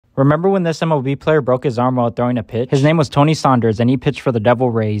Remember when this MLB player broke his arm while throwing a pitch? His name was Tony Saunders, and he pitched for the Devil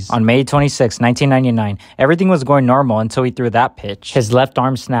Rays on May 26, 1999. Everything was going normal until he threw that pitch. His left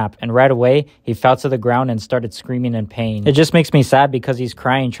arm snapped, and right away, he fell to the ground and started screaming in pain. It just makes me sad because he's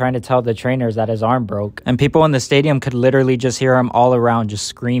crying, trying to tell the trainers that his arm broke. And people in the stadium could literally just hear him all around just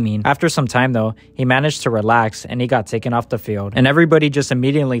screaming. After some time though, he managed to relax and he got taken off the field. And everybody just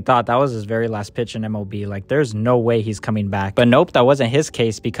immediately thought that was his very last pitch in MLB. Like, there's no way he's coming back. But nope, that wasn't his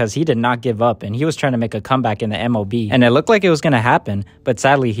case because he did not give up and he was trying to make a comeback in the MLB. And it looked like it was going to happen, but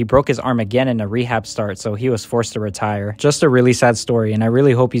sadly he broke his arm again in a rehab start, so he was forced to retire. Just a really sad story, and I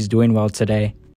really hope he's doing well today.